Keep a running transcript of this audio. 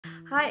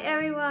Hi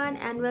everyone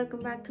and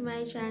welcome back to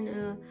my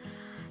channel.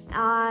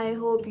 I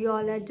hope you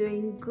all are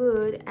doing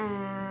good,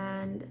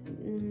 and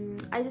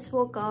I just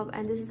woke up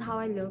and this is how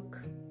I look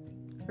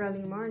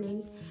early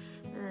morning,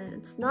 and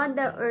it's not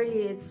that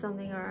early, it's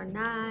something around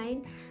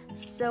 9.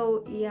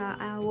 So yeah,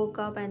 I woke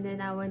up and then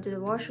I went to the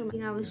washroom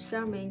and I was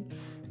charming.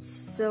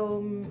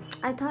 So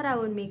I thought I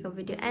would make a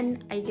video,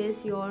 and I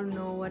guess you all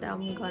know what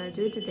I'm gonna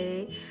do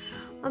today.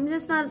 I'm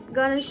just not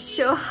gonna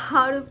show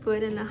how to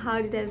put and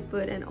how did I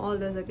put and all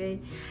those,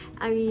 okay?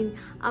 I mean,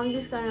 I'm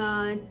just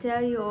gonna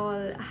tell you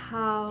all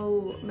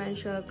how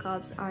menstrual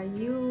cups are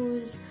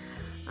used.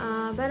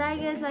 But I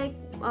guess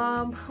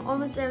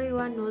almost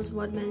everyone knows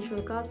what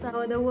menstrual cups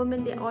are. The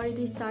women, they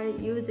already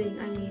started using.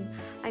 I mean,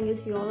 I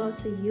guess you all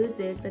also use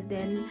it, but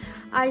then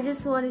I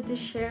just wanted to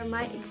share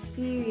my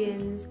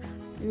experience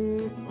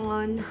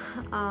on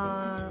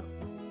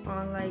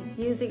like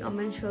using a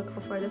menstrual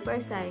cup for the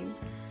first time.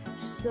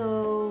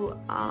 So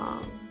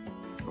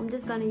I'm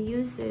just gonna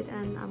use it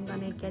and I'm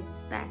gonna get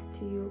back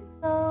to you.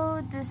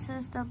 So this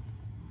is the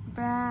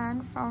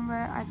brand from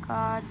where I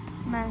got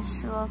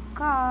menstrual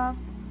cup,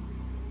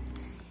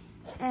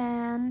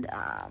 and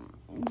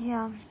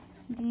yeah,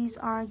 these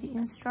are the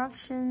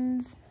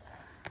instructions,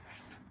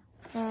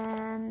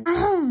 and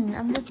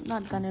I'm just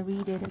not gonna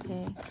read it,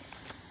 okay?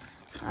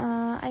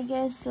 I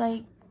guess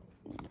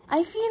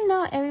I feel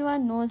now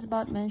everyone knows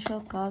about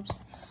menstrual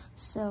cups,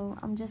 so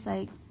I'm just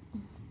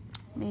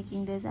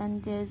making this.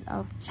 And there's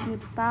a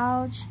cute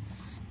pouch,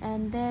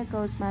 and there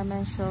goes my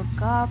menstrual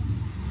cup,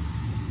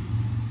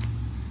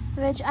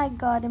 which I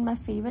got in my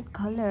favorite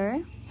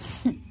color.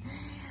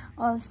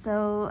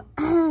 Also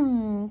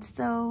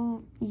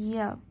so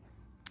yeah,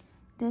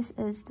 this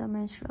is the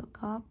menstrual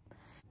cup.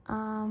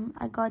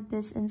 I got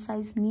this in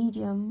size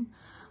medium,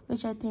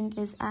 which I think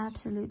is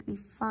absolutely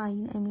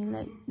fine. I mean,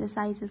 the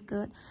size is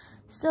good.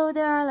 So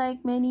there are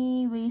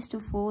many ways to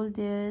fold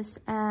this,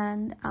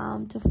 and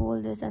to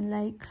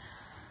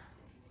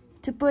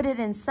put it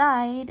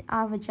inside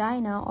our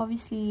vagina.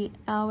 Obviously,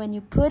 when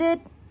you put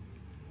it,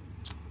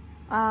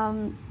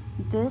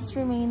 this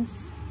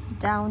remains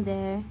down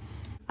there.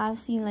 I've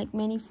seen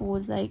many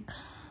folds, like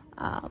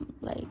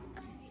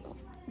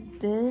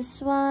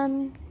this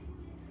one,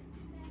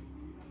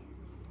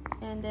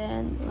 and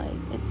then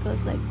it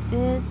goes like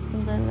this,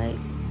 and then like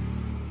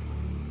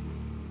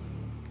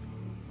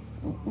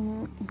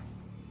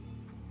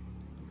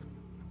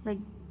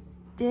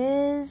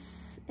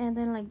this, and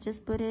then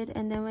just put it.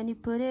 And then when you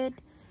put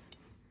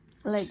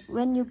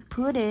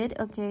it,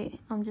 okay,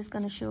 I'm just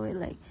gonna show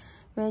it.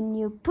 When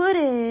you put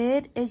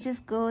it, it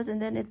just goes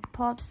and then it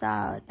pops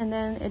out, and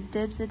then it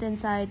dips it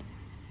inside,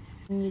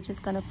 and you're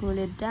just gonna pull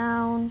it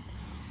down.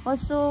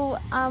 Also,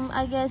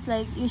 I guess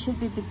you should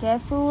be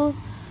careful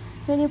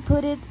when you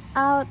put it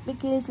out,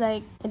 because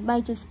it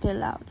might just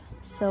spill out.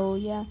 So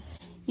yeah,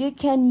 you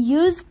can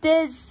use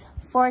this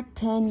for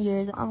 10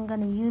 years. I'm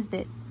gonna use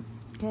it,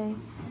 okay?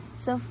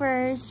 So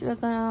first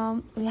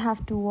we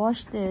have to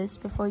wash this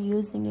before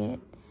using it.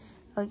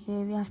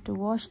 Okay, we have to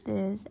wash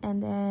this,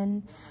 and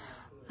then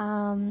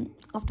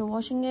after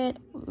washing it,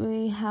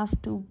 we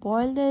have to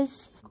boil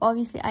this.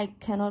 Obviously, I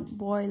cannot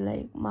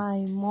boil.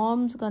 My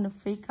mom's gonna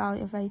freak out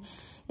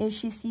if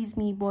she sees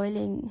me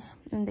boiling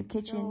in the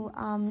kitchen.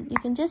 So, you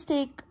can just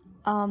take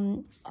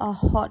a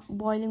hot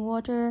boiling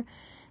water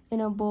in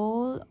a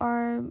bowl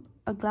or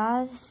a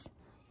glass,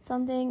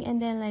 something,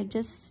 and then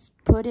just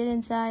put it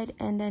inside,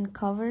 and then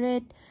cover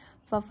it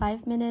for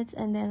 5 minutes,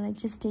 and then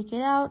just take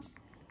it out,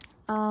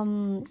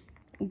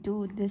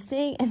 do this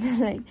thing, and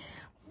then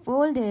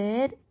fold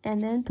it,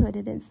 and then put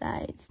it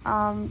inside.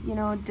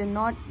 Do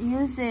not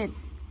use it,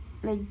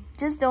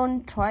 just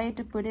don't try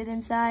to put it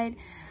inside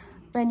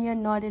when you're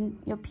not in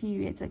your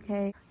periods,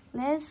 okay?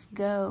 Let's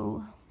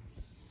go.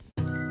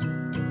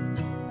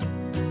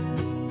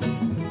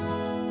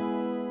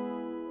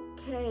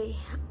 Okay,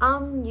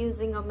 I'm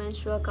using a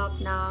menstrual cup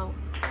now.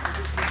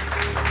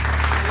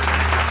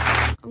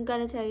 I'm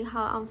gonna tell you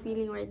how I'm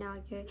feeling right now,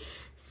 okay?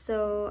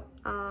 So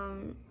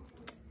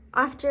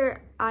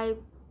after I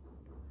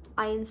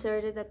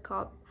inserted the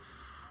cup,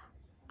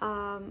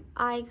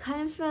 I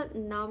kind of felt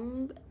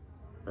numb,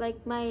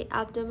 my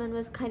abdomen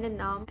was kind of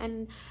numb,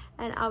 and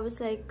I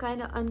was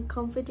kind of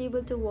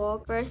uncomfortable to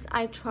walk. First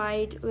I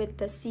tried with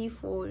the C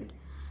fold,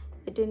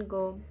 it didn't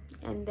go,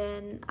 and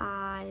then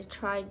I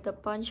tried the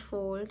punch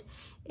fold,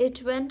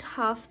 it went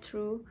half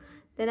through.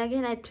 Then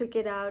again I took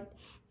it out,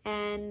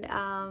 and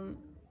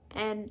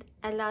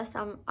at last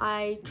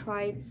I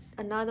tried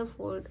another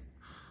fold.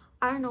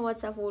 I don't know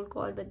what's that fold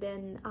called, but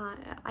then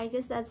I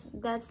guess that's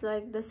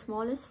the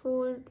smallest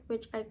fold,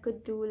 which I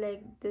could do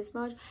this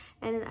much.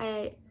 And then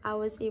I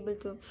was able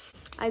to,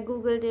 I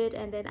googled it,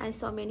 and then I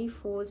saw many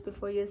folds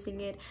before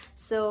using it.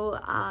 So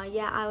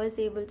yeah, I was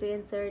able to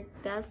insert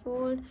that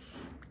fold,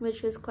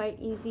 which was quite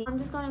easy. I'm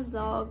just gonna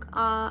vlog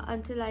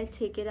until I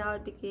take it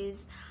out,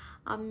 because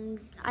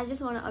I just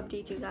want to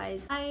update you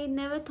guys. I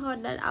never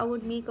thought that I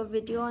would make a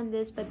video on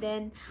this, but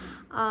then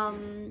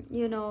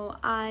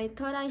I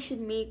thought I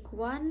should make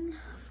one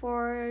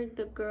for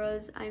the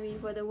girls, I mean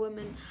for the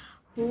women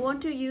who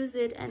want to use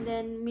it, and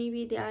then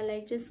maybe they are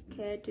like just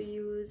scared to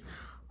use,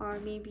 or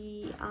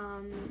maybe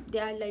they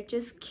are like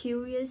just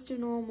curious to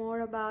know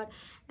more about.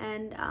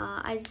 And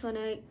I just want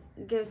to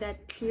give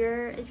that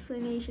clear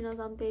explanation or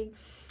something.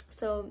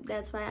 So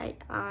that's why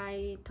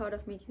I thought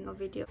of making a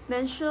video.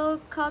 Menstrual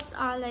cups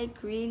are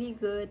like really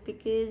good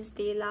because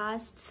they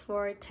last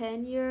for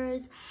 10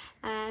 years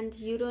and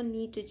you don't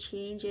need to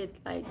change it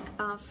like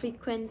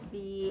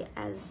frequently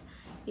as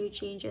you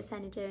change your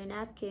sanitary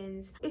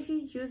napkins. If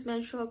you use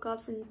menstrual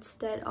cups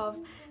instead of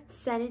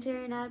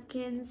sanitary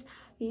napkins,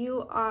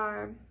 you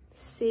are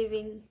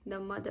saving the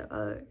Mother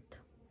Earth.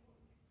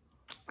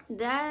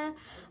 That,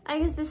 I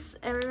guess this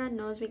everyone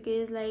knows,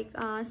 because like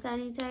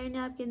sanitary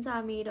napkins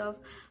are made of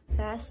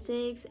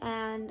plastics,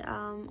 and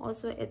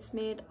also it's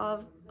made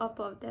of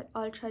that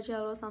ultra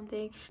gel or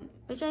something,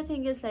 which I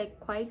think is like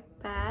quite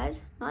bad.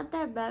 Not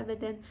that bad, but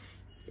then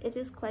it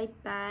is quite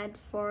bad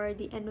for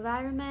the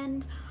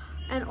environment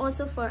and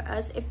also for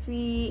us if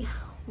we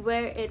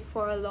wear it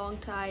for a long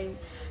time.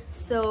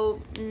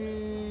 So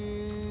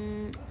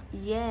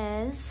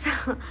yes.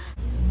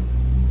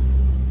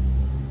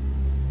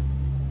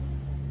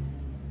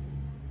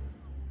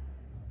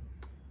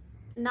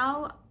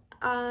 Now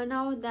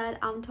that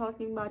I'm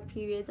talking about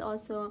periods,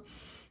 also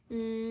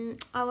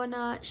I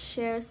wanna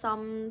share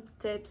some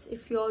tips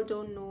if you all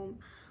don't know.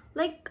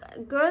 Like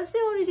girls, they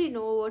already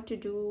know what to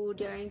do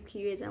during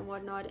periods and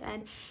whatnot,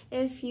 and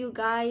if you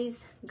guys,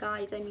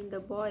 I mean the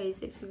boys,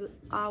 if you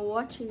are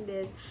watching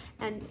this,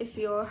 and if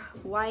your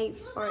wife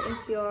or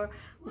if your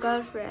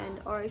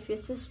girlfriend or if your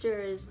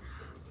sisters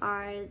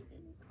are,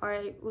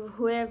 or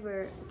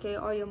whoever, okay,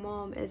 or your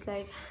mom is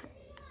like,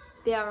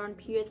 they are on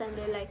periods and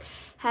they're like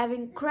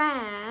having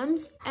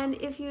cramps, and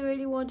if you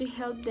really want to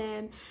help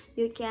them,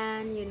 you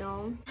can, you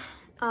know,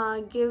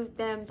 give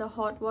them the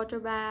hot water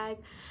bag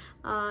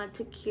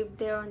to keep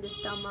there on the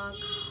stomach.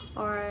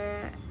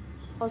 Or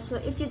also,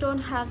 if you don't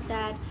have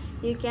that,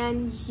 you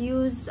can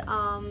use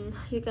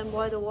you can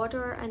boil the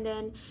water, and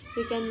then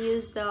you can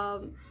use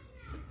the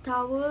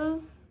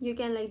towel. You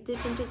can like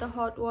dip into the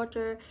hot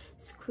water,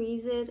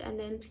 squeeze it, and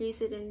then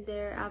place it in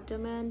their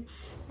abdomen,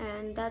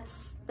 and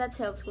that's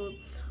helpful.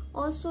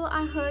 Also,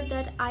 I heard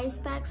that ice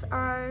packs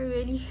are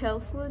really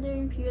helpful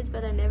during periods,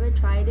 but I never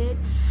tried it.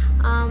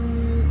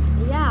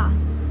 Yeah,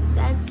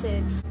 that's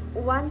it.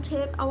 One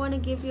tip I want to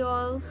give you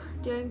all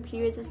during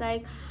periods is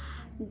like,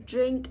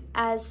 drink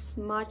as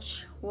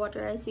much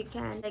water as you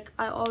can. Like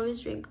I always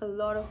drink a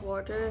lot of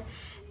water,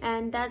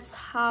 and that's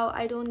how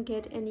I don't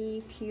get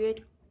any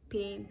period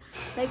pain.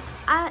 Like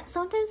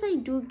sometimes I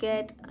do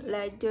get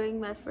like during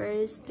my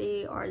first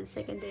day or the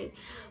second day,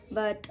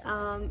 but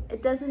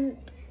it doesn't,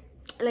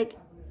 like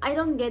I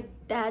don't get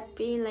that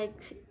pain,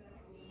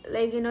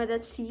 like you know,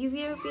 that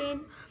severe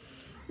pain.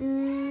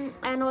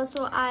 And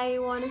also I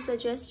want to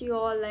suggest you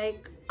all,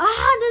 like,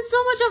 there's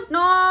so much of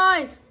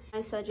noise.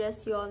 I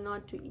suggest you all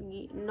not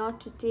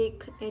to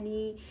take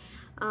any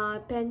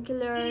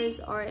painkillers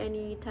or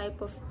any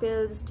type of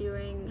pills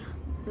during,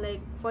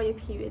 like, for your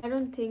period. I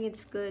don't think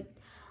it's good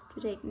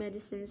to take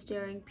medicines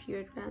during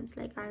period cramps.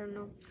 Like, I don't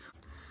know,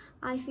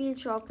 I feel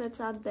chocolates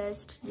are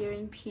best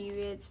during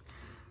periods.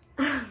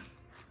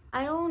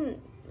 I don't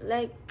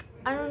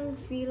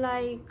feel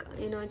like,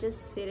 you know,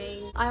 just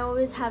sitting. I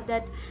always have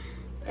that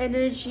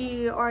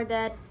energy or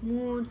that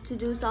mood to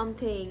do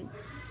something.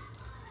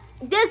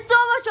 There's so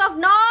much of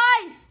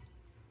noise.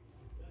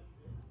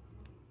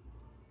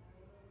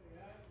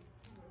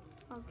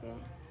 Okay.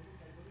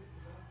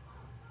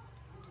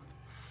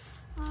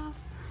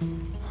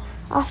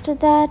 After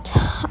that,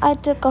 I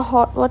took a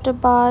hot water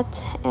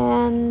bath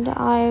and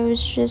I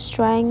was just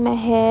drying my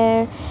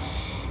hair.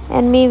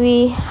 And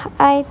maybe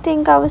I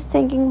think I was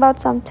thinking about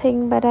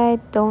something, but I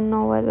don't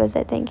know what was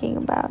I thinking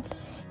about.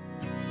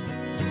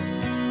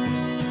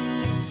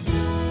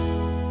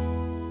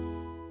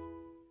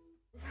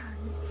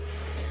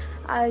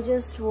 I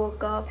just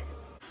woke up.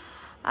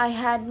 I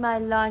had my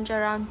lunch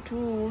around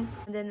 2.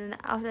 And then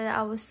after that,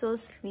 I was so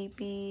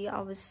sleepy. I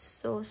was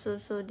so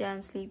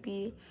damn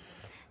sleepy.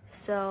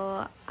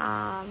 So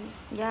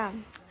yeah,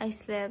 I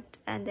slept,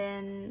 and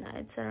then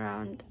it's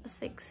around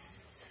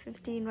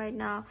 6:15 right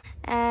now.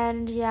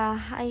 And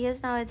yeah, I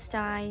guess now it's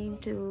time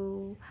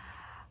to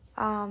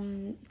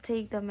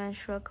take the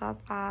menstrual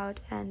cup out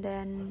and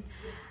then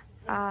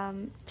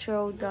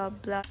throw the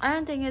blood. I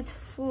don't think it's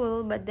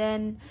full, but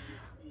then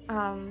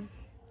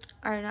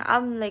I don't know,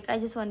 I'm like, I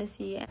just want to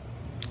see it.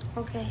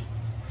 Okay,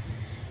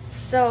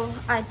 so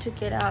I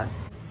took it out.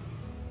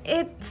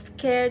 It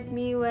scared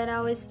me when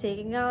I was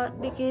taking out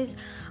because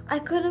I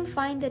couldn't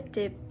find the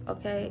tip.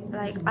 Okay,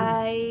 like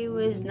I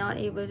was not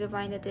able to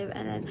find the tip,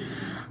 and then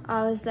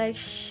I was like,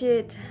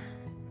 shit,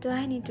 do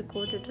I need to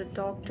go to the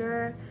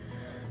doctor?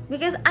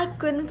 Because I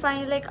couldn't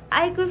find it. Like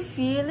I could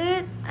feel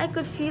it, I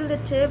could feel the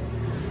tip,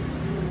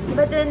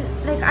 but then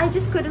like I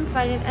just couldn't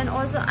find it. And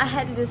also I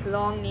had these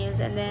long nails,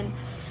 and then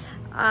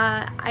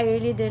I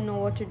really didn't know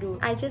what to do.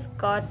 I just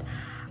got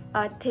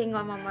a thing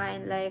on my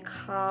mind, like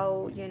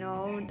how, you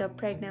know, the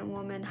pregnant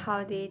woman,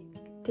 how they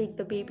take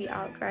the baby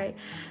out, right?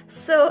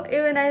 So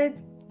even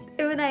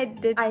even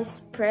I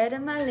spread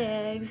on my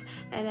legs,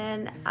 and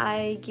then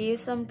I gave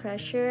some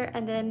pressure,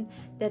 and then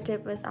the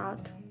tip was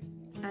out.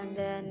 And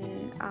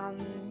then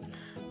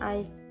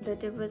the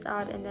tip was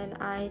out, and then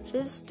I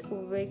just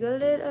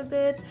wiggled it a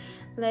bit,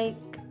 like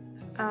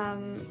a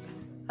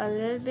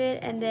little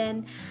bit, and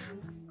then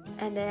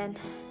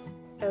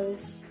it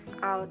was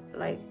out.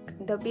 Like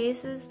the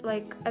base is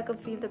like, I could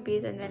feel the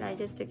base, and then I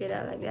just took it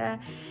out like that,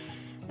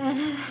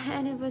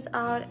 and it was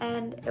out,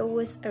 and it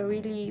was a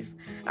relief.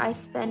 I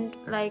spent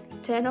like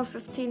 10 or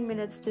 15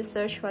 minutes to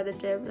search for the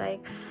tip.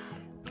 Like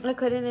I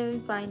couldn't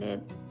even find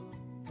it.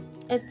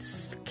 It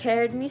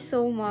scared me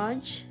so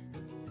much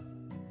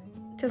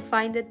to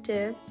find the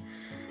tip,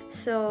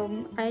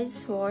 so I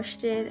just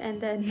washed it, and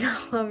then now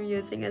I'm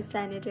using a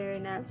sanitary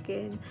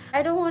napkin.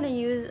 I don't want to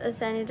use a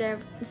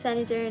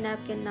sanitary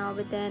napkin now,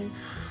 but then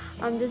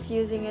I'm just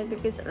using it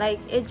because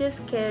like it just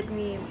scared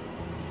me.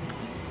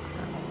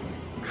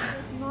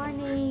 Good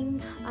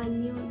morning, a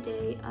new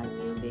day, a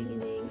new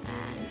beginning,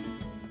 and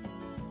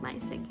my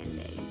second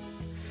day.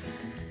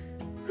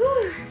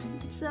 Whew.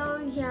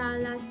 So yeah,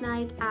 last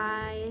night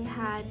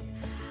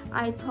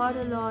I thought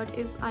a lot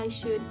if I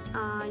should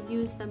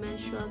use the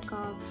menstrual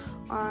cup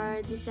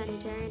or the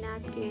sanitary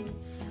napkin,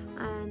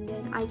 and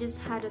then I just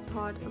had a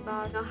thought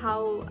about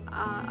how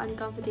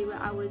uncomfortable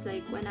I was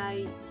like when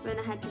I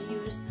had to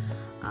use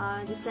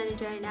the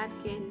sanitary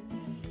napkin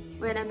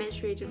when I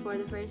menstruated for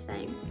the first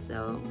time.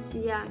 So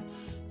yeah,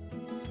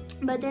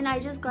 but then I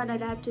just got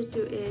adapted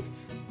to it.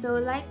 So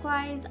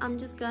likewise, I'm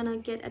just gonna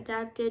get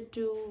adapted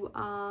to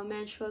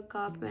menstrual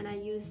cup when I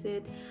use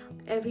it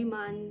every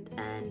month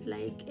and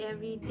like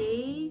every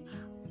day.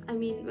 I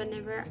mean,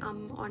 whenever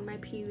I'm on my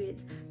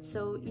periods.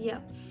 So yeah.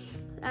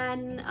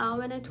 And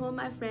when I told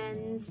my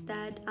friends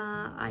that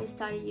I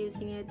started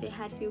using it, they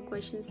had few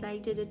questions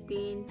like, did it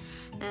pain,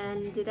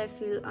 and did I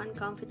feel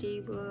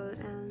uncomfortable,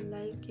 and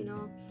like, you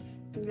know,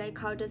 like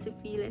how does it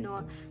feel and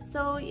all.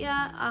 So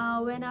yeah,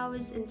 when I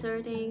was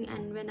inserting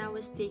and when I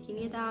was taking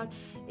it out,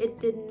 it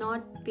did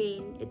not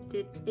pain.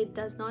 It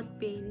does not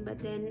pain, but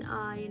then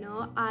you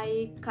know,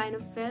 I kind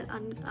of felt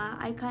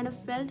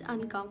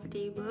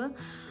uncomfortable,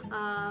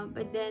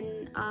 but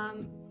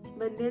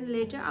then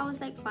later I was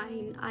like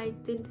fine. I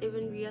didn't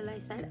even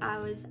realize that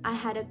I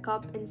had a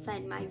cup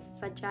inside my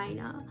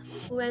vagina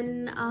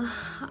when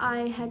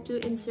I had to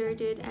insert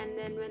it. And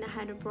then when I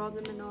had a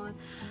problem and all,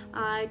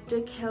 I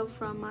took help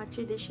from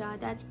Tridisha.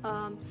 That's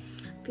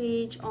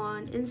page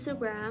on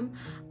Instagram.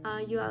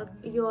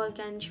 You all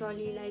can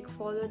surely like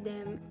follow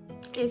them.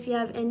 If you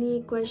have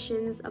any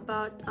questions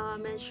about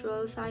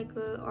menstrual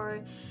cycle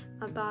or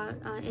about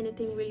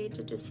anything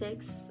related to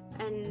sex,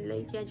 and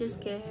like you're just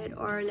scared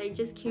or like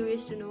just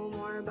curious to know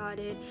more about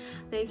it,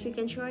 like you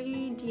can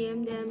surely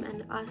DM them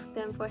and ask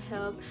them for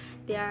help.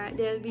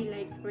 They'll be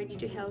like ready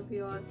to help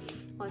you all.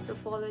 Also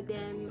follow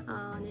them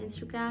on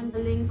Instagram. The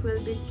link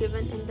will be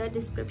given in the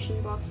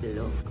description box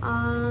below.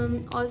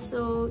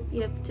 Also,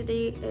 yep,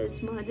 today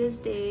is Mother's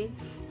Day,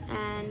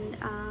 and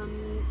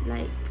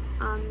like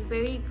I'm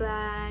very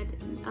glad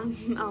I'm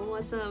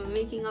also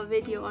making a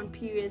video on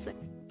periods.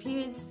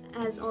 Periods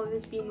has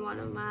always been one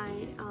of my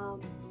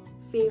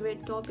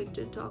favorite topic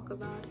to talk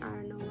about. I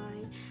don't know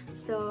why.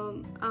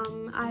 So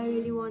I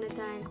really want to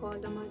thank all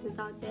the mothers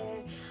out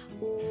there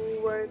who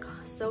work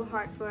so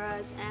hard for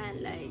us,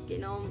 and like, you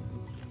know,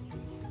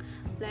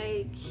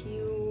 like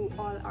you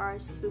all are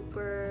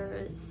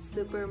super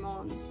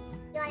moms.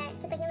 You all are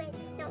superhumans.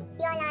 No,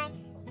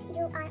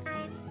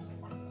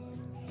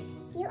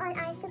 you all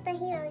are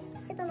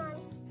superheroes, super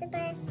moms,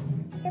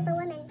 super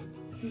women.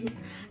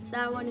 So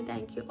I want to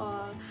thank you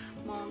all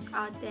moms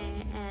out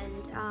there,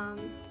 and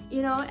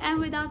you know, and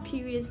without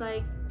periods,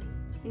 like,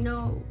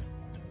 no,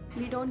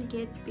 we don't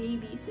get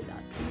babies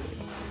without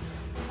periods.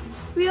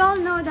 We all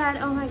know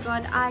that. Oh my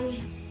god,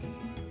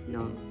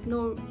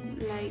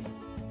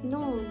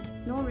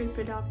 no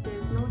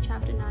reproductive, no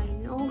chapter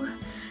 9,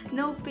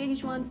 no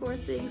page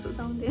 146 or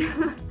something.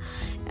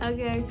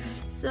 Okay,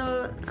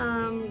 so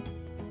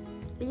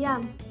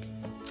yeah,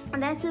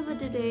 that's it for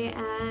today,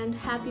 and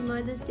happy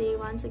Mother's Day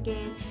once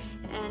again.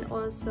 And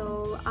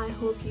also I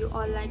hope you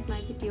all liked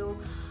my video.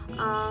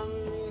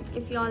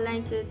 If you all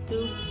liked it,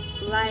 do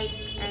like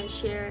and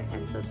share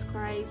and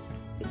subscribe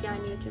if you are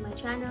new to my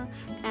channel,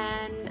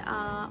 and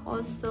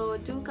also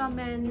do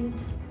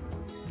comment.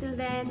 Till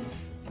then,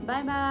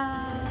 bye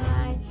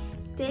bye,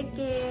 take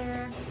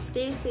care,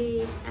 stay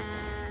safe,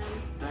 and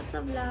lots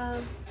of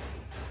love.